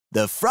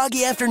The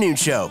Froggy Afternoon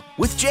Show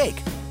with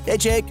Jake. Hey,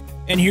 Jake.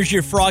 And here's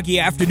your Froggy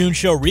Afternoon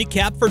Show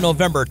recap for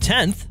November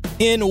 10th.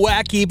 In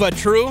Wacky But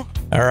True.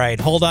 All right,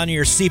 hold on to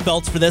your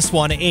seatbelts for this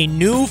one. A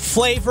new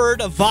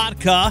flavored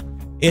vodka.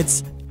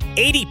 It's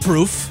 80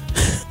 proof.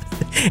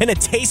 And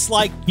it tastes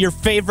like your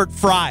favorite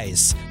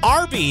fries.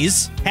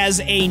 Arby's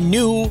has a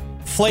new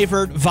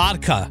flavored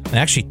vodka.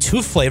 Actually,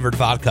 two flavored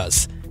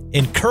vodkas.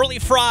 In curly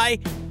fry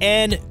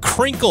and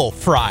crinkle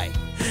fry.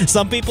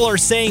 Some people are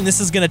saying this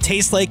is going to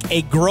taste like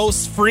a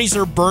gross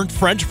freezer burnt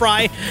French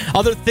fry.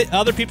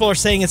 Other people are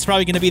saying it's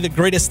probably going to be the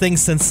greatest thing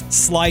since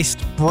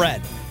sliced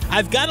bread.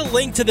 I've got a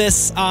link to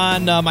this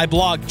on my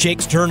blog,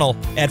 Jake's Journal,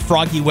 at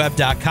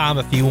FroggyWeb.com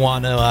if you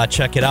want to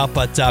check it out.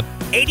 But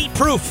 80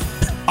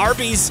 proof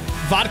Arby's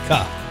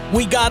vodka.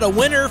 We got a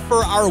winner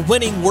for our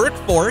winning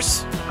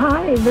workforce.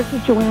 Hi, this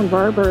is Joanne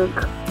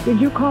Varberg. Did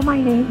you call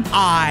my name?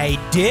 I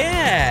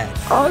did.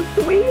 Oh,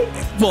 sweet.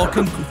 Well,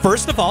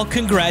 first of all,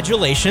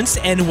 congratulations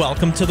and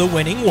welcome to the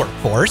winning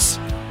workforce.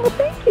 Well,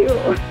 thank you.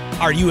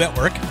 Are you at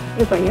work?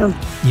 Yes, I am.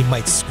 You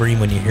might scream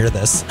when you hear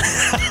this.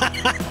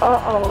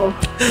 Uh-oh.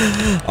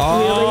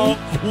 Oh,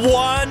 really?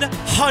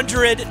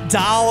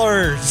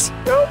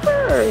 $100.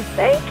 Super.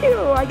 Thank you.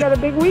 I got a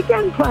big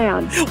weekend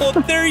planned. Well,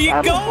 there you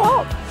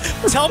go.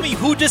 Tell me,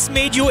 who just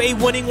made you a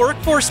winning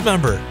workforce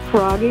member?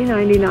 Froggy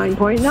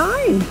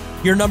 99.9.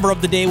 Your number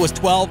of the day was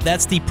 12.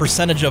 That's the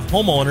percentage of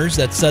homeowners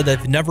that said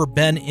they've never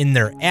been in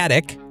their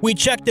attic. We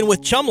checked in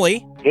with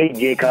Chumley. Hey,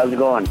 Jake, how's it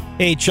going?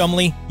 Hey,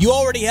 Chumley. You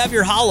already have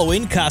your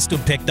Halloween costume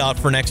picked out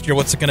for next year.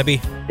 What's it going to be?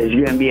 It's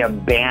going to be a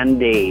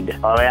Band-Aid.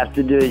 All I have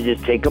to do is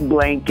just take a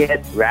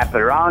blanket, wrap it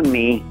around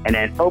me, and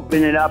then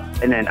open it up,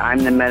 and then I'm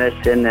the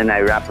medicine, and I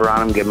wrap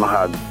around him, give him a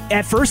hug.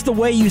 At first, the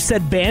way you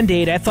said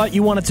Band-Aid, I thought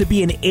you wanted to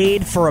be an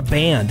aid for a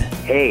band.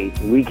 Hey,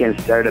 we can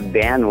start a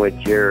band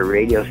with your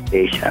radio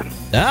station.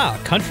 Ah,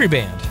 country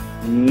band.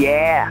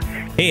 Yeah.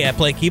 Hey, I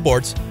play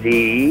keyboards.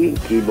 See?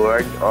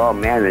 Keyboard. Oh,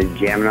 man, they're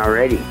jamming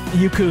already.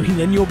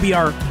 Then you'll be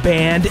our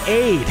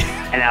Band-Aid.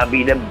 And I'll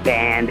be the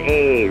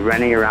Band-Aid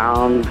running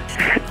around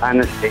on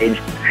the stage.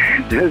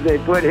 They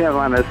put him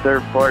on a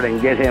surfboard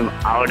and get him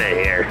out of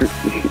here.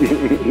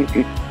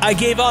 I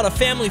gave out a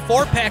family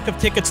 4-pack of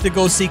tickets to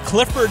go see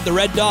Clifford the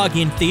Red Dog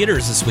in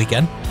theaters this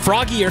weekend.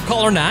 Froggy, you're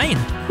caller 9.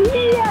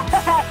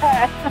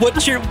 Yeah.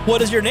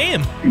 What is your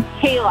name?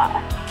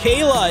 Kayla.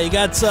 Kayla, you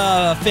got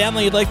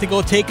family you'd like to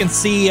go take and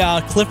see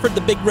Clifford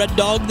the Big Red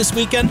Dog this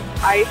weekend?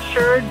 I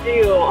sure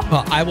do.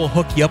 Well, I will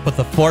hook you up with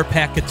a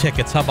 4-pack of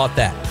tickets. How about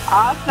that?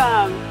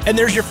 Awesome. And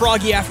there's your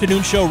Froggy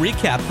Afternoon Show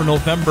recap for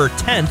November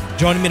 10th.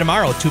 Joining me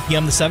tomorrow, 2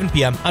 p.m. to 7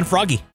 p.m. on Froggy.